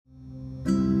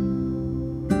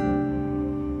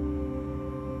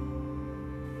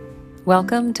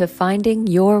Welcome to Finding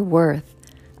Your Worth,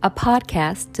 a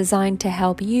podcast designed to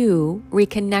help you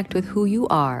reconnect with who you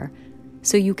are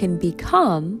so you can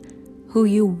become who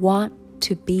you want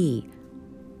to be.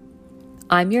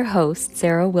 I'm your host,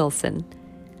 Sarah Wilson.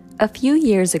 A few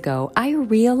years ago, I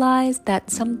realized that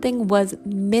something was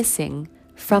missing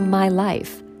from my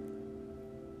life.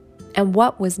 And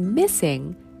what was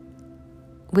missing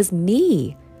was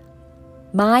me.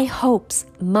 My hopes,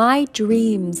 my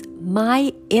dreams,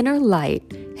 my inner light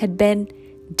had been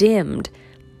dimmed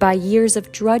by years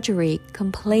of drudgery,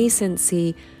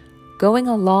 complacency, going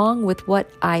along with what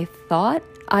I thought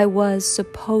I was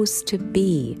supposed to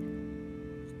be.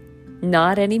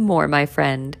 Not anymore, my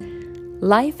friend.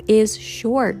 Life is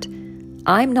short.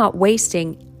 I'm not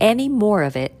wasting any more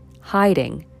of it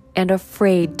hiding and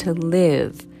afraid to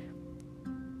live.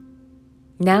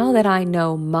 Now that I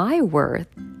know my worth,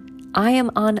 I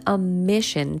am on a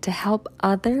mission to help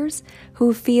others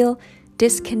who feel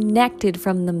disconnected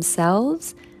from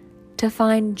themselves to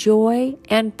find joy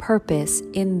and purpose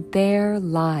in their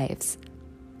lives.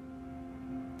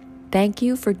 Thank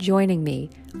you for joining me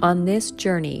on this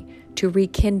journey to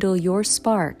rekindle your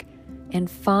spark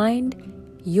and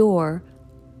find your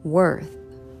worth.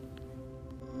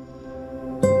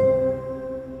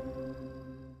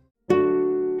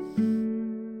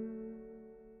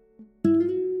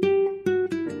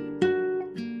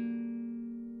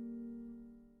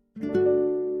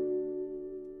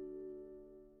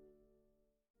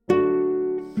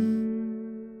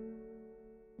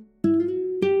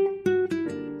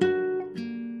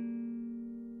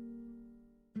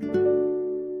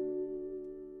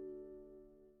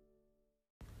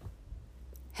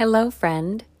 Hello,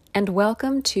 friend, and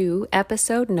welcome to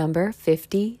episode number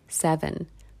 57.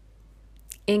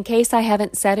 In case I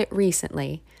haven't said it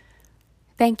recently,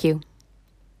 thank you.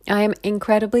 I am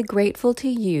incredibly grateful to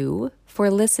you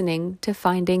for listening to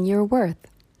Finding Your Worth.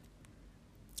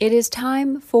 It is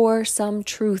time for some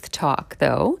truth talk,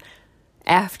 though,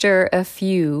 after a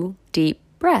few deep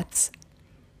breaths.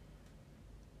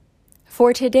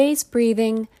 For today's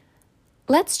breathing,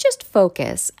 let's just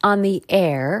focus on the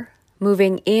air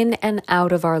moving in and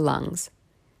out of our lungs.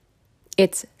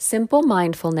 It's simple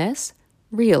mindfulness,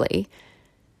 really,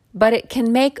 but it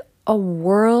can make a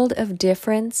world of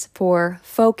difference for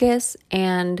focus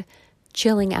and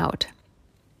chilling out.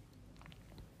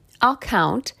 I'll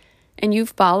count, and you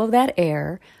follow that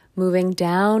air moving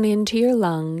down into your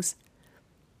lungs.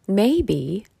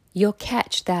 Maybe you'll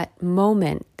catch that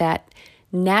moment, that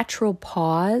natural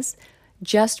pause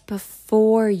just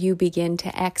before you begin to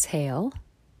exhale.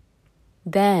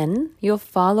 Then you'll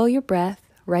follow your breath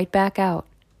right back out.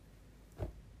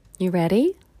 You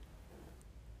ready?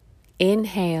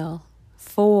 Inhale,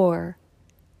 4,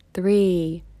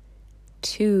 3,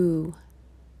 2,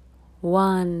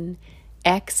 1.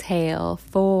 Exhale,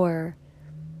 4,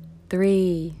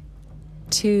 3,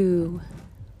 2,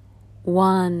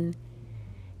 1.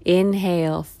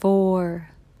 Inhale, 4,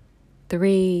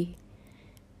 3,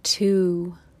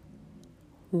 2,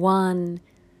 1.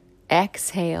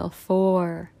 Exhale,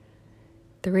 4,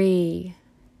 3,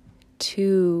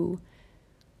 2,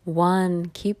 1.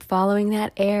 Keep following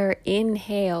that air.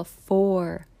 Inhale,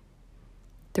 4,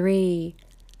 3,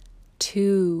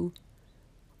 2,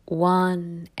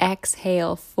 1.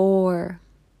 Exhale, 4,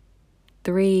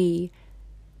 3,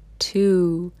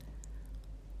 2,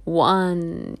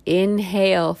 1.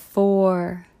 Inhale,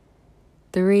 4,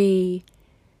 3,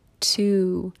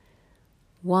 2,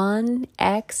 1.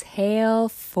 Exhale,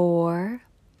 4,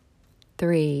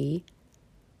 3,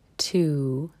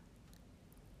 2,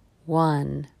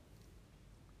 1.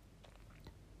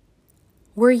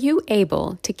 Were you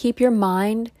able to keep your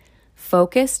mind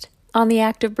focused on the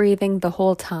act of breathing the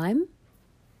whole time?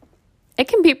 It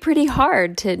can be pretty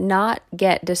hard to not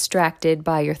get distracted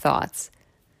by your thoughts.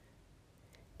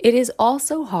 It is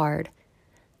also hard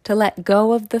to let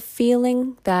go of the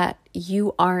feeling that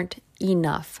you aren't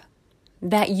enough,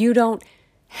 that you don't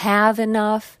have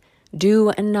enough,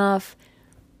 do enough,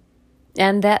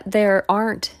 and that there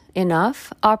aren't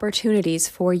enough opportunities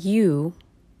for you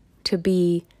to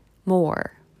be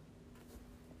more.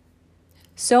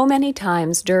 So many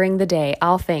times during the day,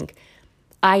 I'll think,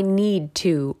 I need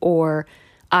to, or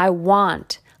I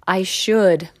want, I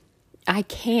should, I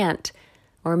can't,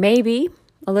 or maybe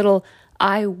a little,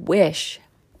 I wish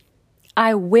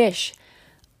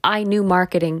I knew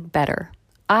marketing better.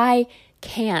 I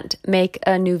can't make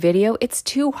a new video. It's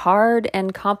too hard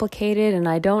and complicated, and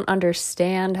I don't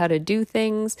understand how to do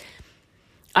things.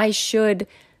 I should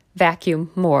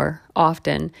vacuum more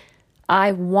often.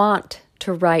 I want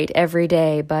to write every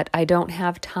day, but I don't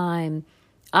have time.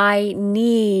 I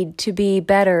need to be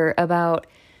better about.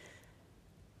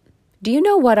 Do you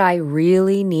know what I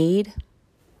really need?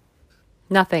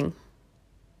 Nothing.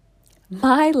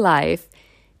 My life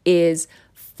is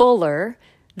fuller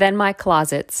than my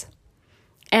closets.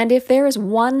 And if there is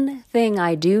one thing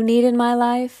I do need in my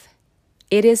life,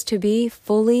 it is to be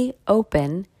fully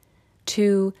open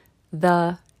to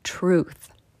the truth.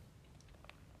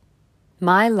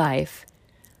 My life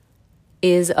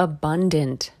is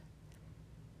abundant.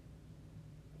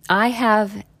 I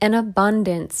have an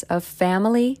abundance of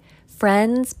family,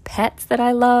 friends, pets that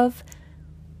I love.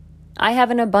 I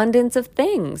have an abundance of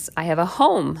things. I have a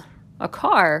home, a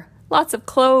car, lots of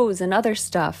clothes and other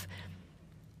stuff.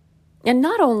 And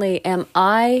not only am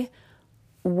I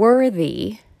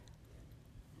worthy,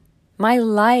 my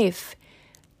life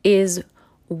is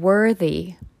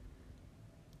worthy.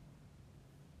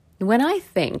 When I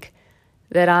think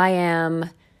that I am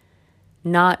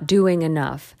not doing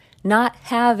enough, not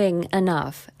having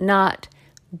enough, not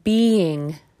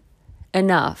being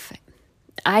enough,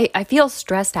 I feel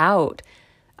stressed out.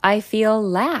 I feel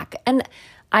lack. And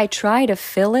I try to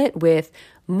fill it with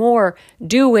more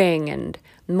doing and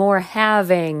more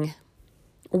having.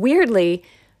 Weirdly,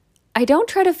 I don't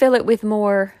try to fill it with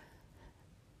more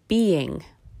being.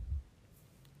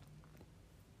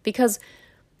 Because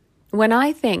when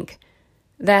I think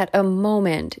that a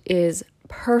moment is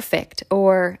perfect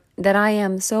or that I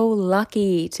am so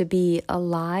lucky to be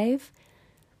alive,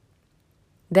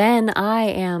 then I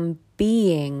am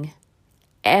being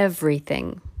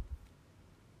everything.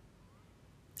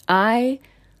 I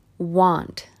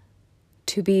want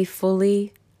to be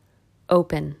fully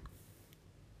open.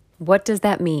 What does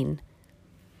that mean?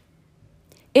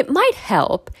 It might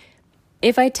help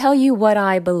if I tell you what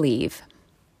I believe.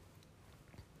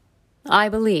 I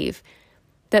believe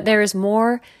that there is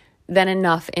more than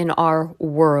enough in our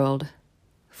world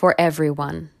for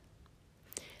everyone.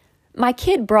 My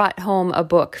kid brought home a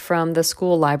book from the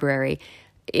school library,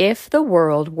 If the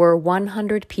World Were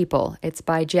 100 People. It's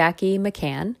by Jackie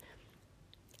McCann.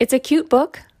 It's a cute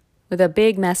book with a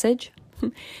big message.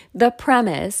 The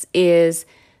premise is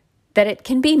that it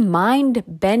can be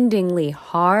mind-bendingly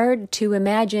hard to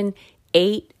imagine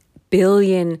 8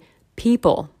 billion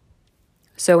people.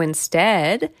 So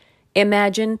instead,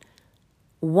 imagine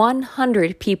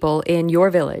 100 people in your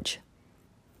village,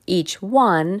 each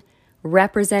one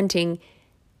representing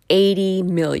 80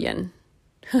 million.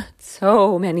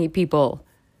 So many people.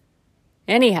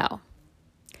 Anyhow,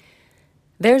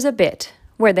 there's a bit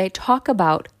where they talk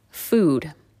about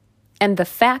food and the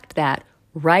fact that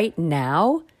right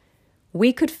now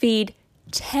we could feed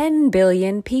 10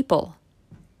 billion people.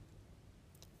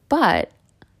 But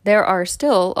there are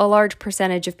still a large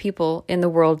percentage of people in the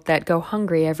world that go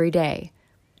hungry every day.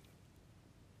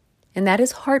 And that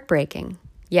is heartbreaking,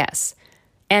 yes.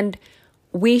 And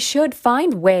we should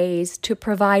find ways to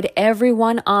provide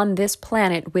everyone on this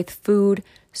planet with food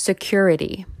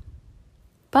security.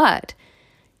 But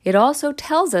it also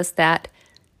tells us that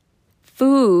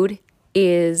food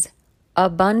is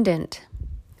abundant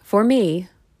for me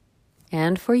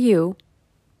and for you.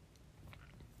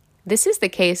 This is the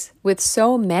case with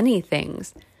so many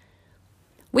things.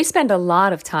 We spend a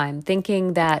lot of time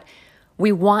thinking that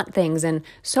we want things and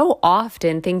so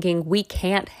often thinking we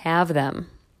can't have them.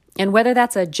 And whether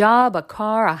that's a job, a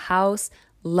car, a house,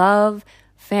 love,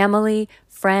 family,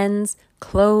 friends,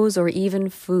 clothes, or even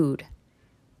food.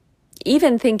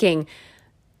 Even thinking,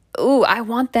 ooh, I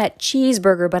want that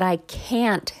cheeseburger, but I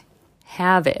can't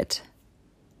have it.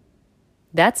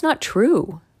 That's not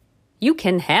true. You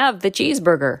can have the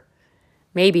cheeseburger.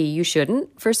 Maybe you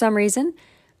shouldn't for some reason,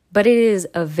 but it is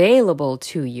available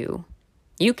to you.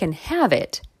 You can have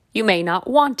it. You may not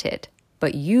want it,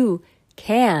 but you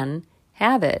can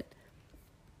have it.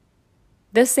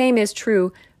 The same is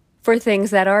true for things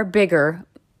that are bigger,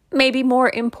 maybe more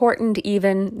important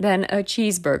even than a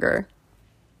cheeseburger.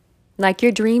 Like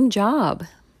your dream job.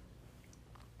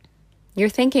 You're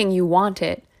thinking you want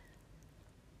it,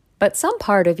 but some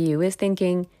part of you is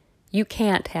thinking you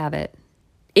can't have it.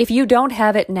 If you don't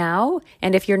have it now,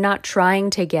 and if you're not trying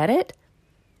to get it,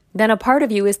 then a part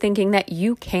of you is thinking that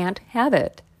you can't have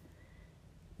it.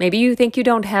 Maybe you think you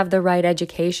don't have the right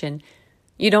education.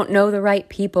 You don't know the right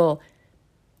people.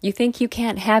 You think you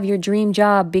can't have your dream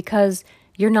job because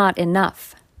you're not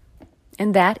enough.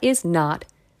 And that is not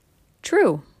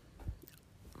true.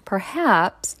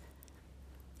 Perhaps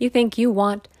you think you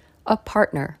want a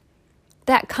partner,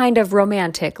 that kind of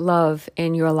romantic love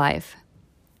in your life.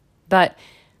 But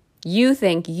you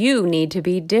think you need to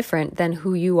be different than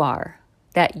who you are,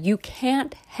 that you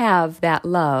can't have that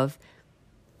love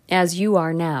as you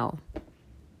are now.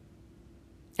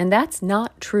 And that's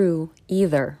not true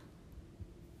either.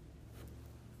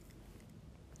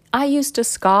 I used to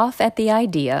scoff at the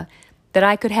idea that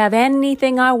I could have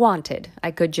anything I wanted.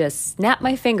 I could just snap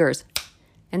my fingers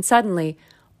and suddenly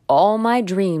all my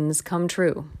dreams come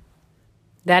true.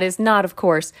 That is not, of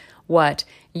course, what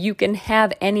you can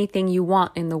have anything you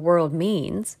want in the world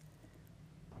means.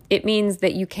 It means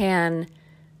that you can,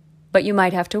 but you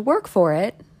might have to work for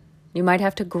it. You might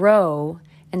have to grow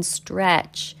and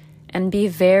stretch and be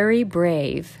very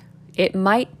brave. It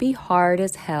might be hard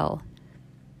as hell,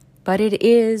 but it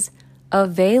is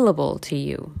available to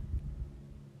you.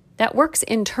 That works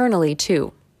internally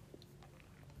too.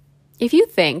 If you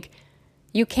think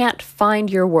you can't find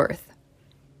your worth,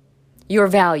 your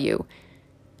value,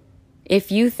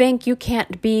 if you think you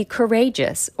can't be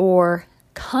courageous or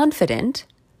confident,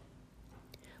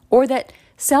 or that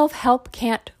self-help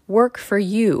can't work for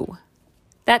you,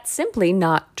 that's simply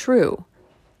not true.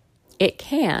 It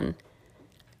can.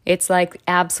 It's like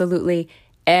absolutely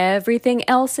everything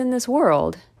else in this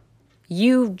world.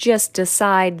 You just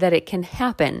decide that it can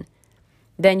happen.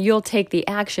 Then you'll take the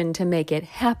action to make it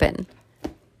happen.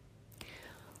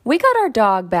 We got our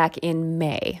dog back in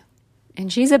May,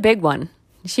 and she's a big one.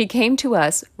 She came to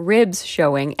us, ribs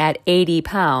showing at 80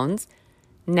 pounds.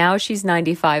 Now she's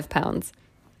 95 pounds.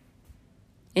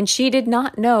 And she did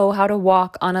not know how to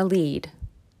walk on a lead.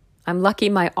 I'm lucky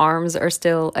my arms are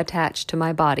still attached to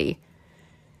my body.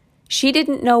 She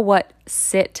didn't know what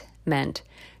sit meant.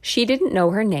 She didn't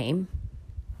know her name.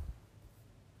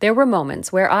 There were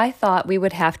moments where I thought we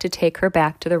would have to take her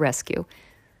back to the rescue.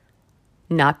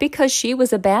 Not because she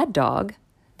was a bad dog,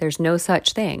 there's no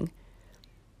such thing,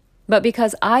 but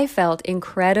because I felt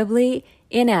incredibly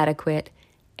inadequate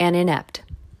and inept.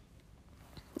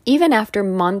 Even after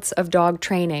months of dog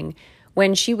training,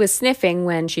 when she was sniffing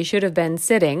when she should have been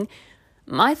sitting,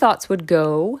 my thoughts would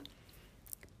go,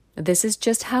 this is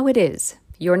just how it is.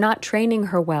 You're not training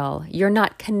her well. You're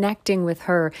not connecting with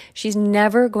her. She's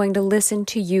never going to listen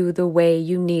to you the way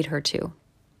you need her to.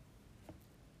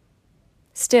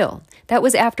 Still, that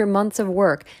was after months of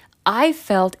work. I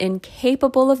felt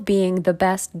incapable of being the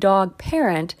best dog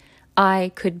parent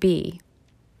I could be.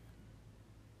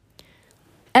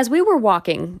 As we were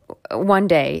walking one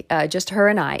day, just her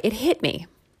and I, it hit me.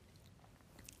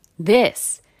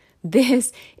 This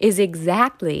is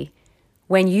exactly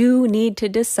when you need to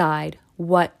decide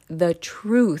what the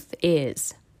truth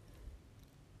is.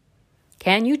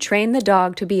 Can you train the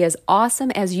dog to be as awesome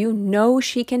as you know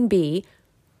she can be,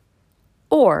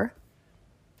 or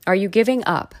are you giving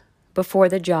up before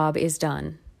the job is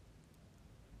done?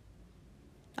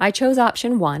 I chose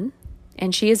option 1,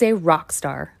 and she is a rock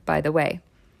star, by the way.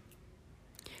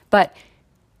 But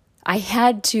I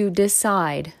had to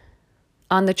decide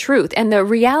on the truth, and the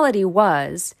reality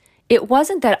was, it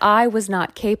wasn't that I was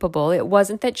not capable. It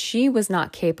wasn't that she was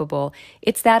not capable.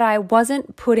 It's that I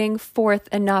wasn't putting forth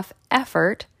enough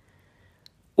effort,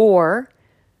 or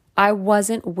I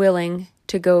wasn't willing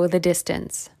to go the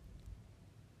distance.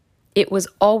 It was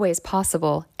always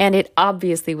possible, and it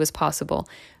obviously was possible.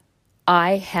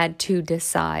 I had to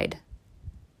decide.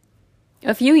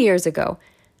 A few years ago,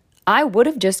 I would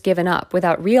have just given up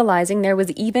without realizing there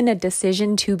was even a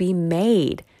decision to be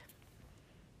made.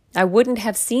 I wouldn't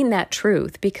have seen that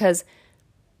truth because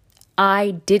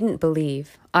I didn't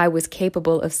believe I was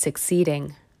capable of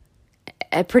succeeding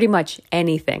at pretty much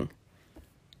anything.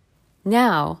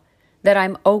 Now that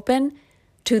I'm open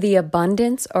to the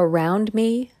abundance around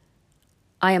me,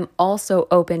 I am also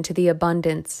open to the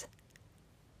abundance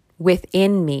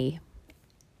within me.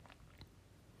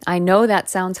 I know that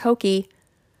sounds hokey.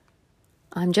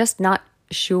 I'm just not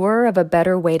sure of a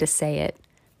better way to say it.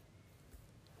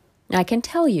 I can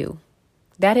tell you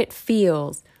that it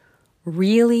feels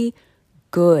really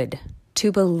good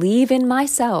to believe in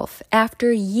myself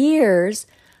after years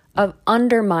of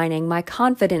undermining my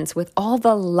confidence with all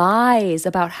the lies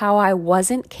about how I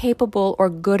wasn't capable or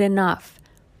good enough.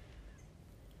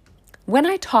 When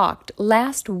I talked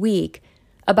last week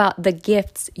about the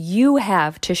gifts you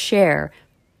have to share,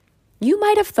 you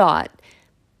might have thought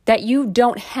that you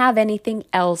don't have anything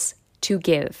else to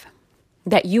give,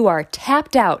 that you are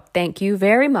tapped out, thank you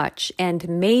very much, and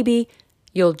maybe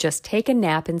you'll just take a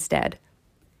nap instead.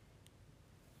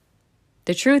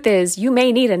 The truth is, you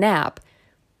may need a nap.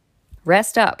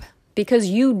 Rest up, because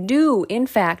you do, in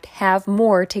fact, have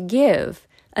more to give,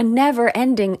 a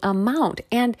never-ending amount,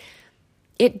 and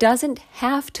it doesn't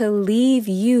have to leave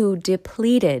you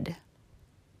depleted.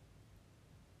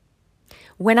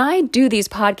 When I do these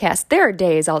podcasts, there are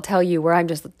days, I'll tell you, where I'm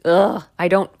just, I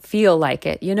don't feel like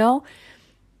it, you know?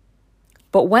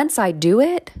 But once I do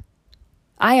it,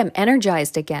 I am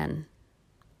energized again.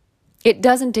 It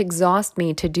doesn't exhaust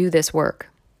me to do this work.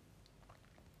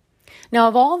 Now,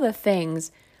 of all the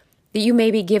things that you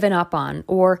may be given up on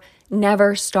or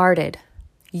never started,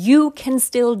 you can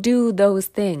still do those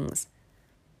things.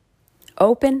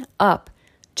 Open up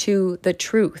to the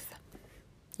truth.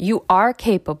 You are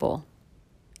capable.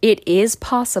 It is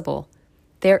possible.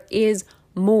 There is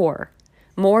more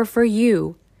for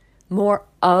you, more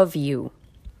of you.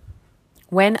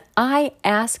 When I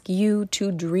ask you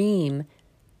to dream,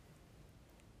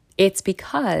 it's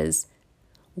because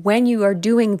when you are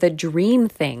doing the dream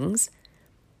things,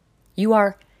 you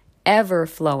are ever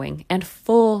flowing and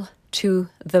full to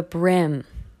the brim.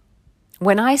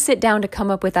 When I sit down to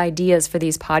come up with ideas for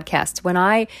these podcasts, when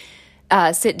I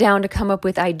sit down to come up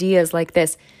with ideas like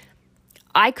this,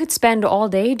 I could spend all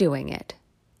day doing it,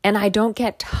 and I don't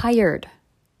get tired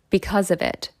because of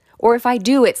it. Or if I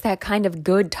do, it's that kind of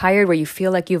good tired where you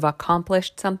feel like you've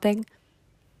accomplished something.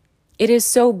 It is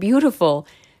so beautiful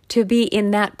to be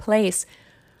in that place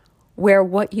where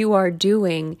what you are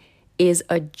doing is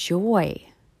a joy.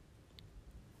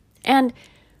 And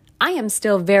I am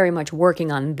still very much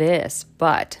working on this,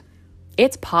 but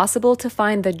it's possible to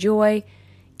find the joy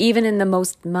even in the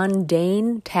most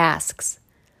mundane tasks.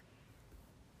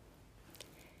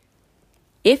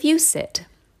 If you sit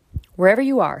wherever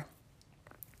you are,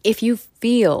 if you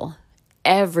feel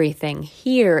everything,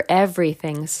 hear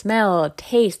everything, smell,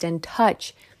 taste, and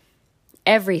touch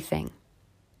everything,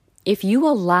 if you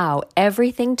allow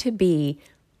everything to be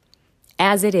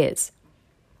as it is,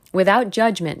 without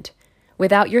judgment,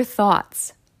 without your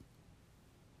thoughts,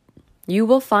 you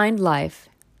will find life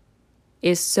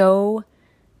is so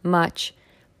much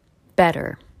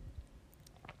better.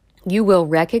 You will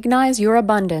recognize your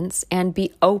abundance and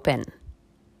be open.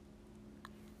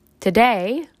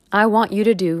 Today, I want you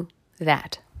to do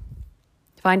that.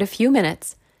 Find a few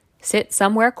minutes, sit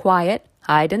somewhere quiet,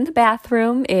 hide in the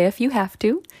bathroom if you have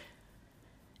to,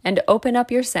 and open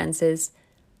up your senses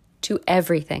to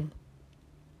everything.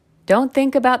 Don't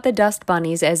think about the dust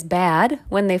bunnies as bad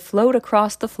when they float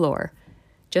across the floor.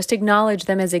 Just acknowledge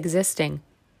them as existing.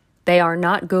 They are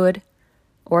not good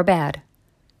or bad.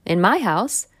 In my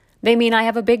house, they mean I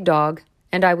have a big dog,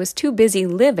 and I was too busy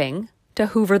living to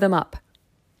hoover them up.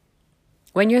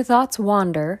 When your thoughts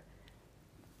wander,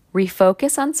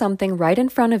 refocus on something right in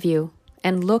front of you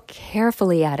and look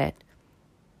carefully at it.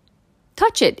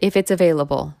 Touch it if it's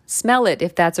available. Smell it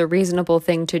if that's a reasonable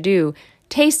thing to do.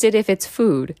 Taste it if it's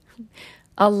food.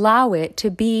 Allow it to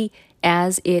be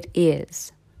as it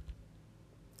is.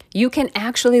 You can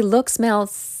actually look,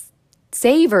 smell,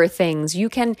 savor things. You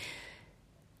can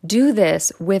do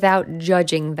this without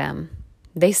judging them.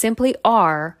 They simply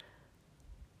are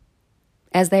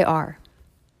as they are.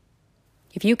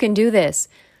 If you can do this,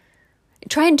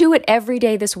 try and do it every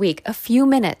day this week, a few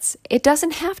minutes. It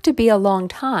doesn't have to be a long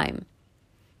time.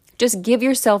 Just give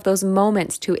yourself those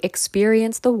moments to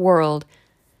experience the world,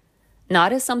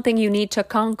 not as something you need to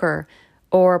conquer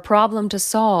or a problem to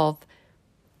solve,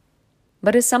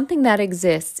 but as something that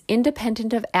exists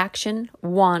independent of action,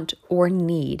 want, or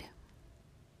need.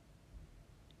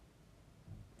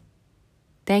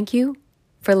 Thank you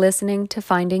for listening to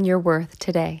Finding Your Worth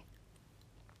today.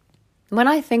 When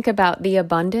I think about the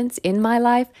abundance in my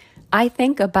life, I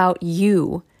think about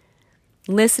you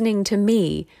listening to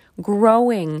me,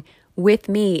 growing with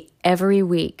me every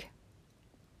week.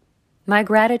 My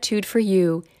gratitude for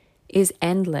you is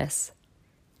endless.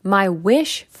 My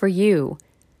wish for you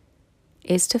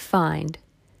is to find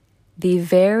the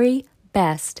very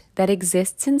best that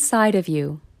exists inside of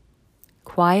you,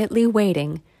 quietly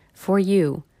waiting for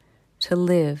you to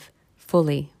live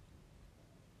fully.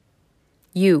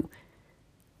 You,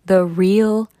 the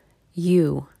real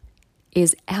you,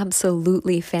 is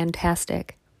absolutely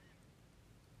fantastic.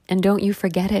 And don't you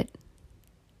forget it.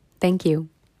 Thank you.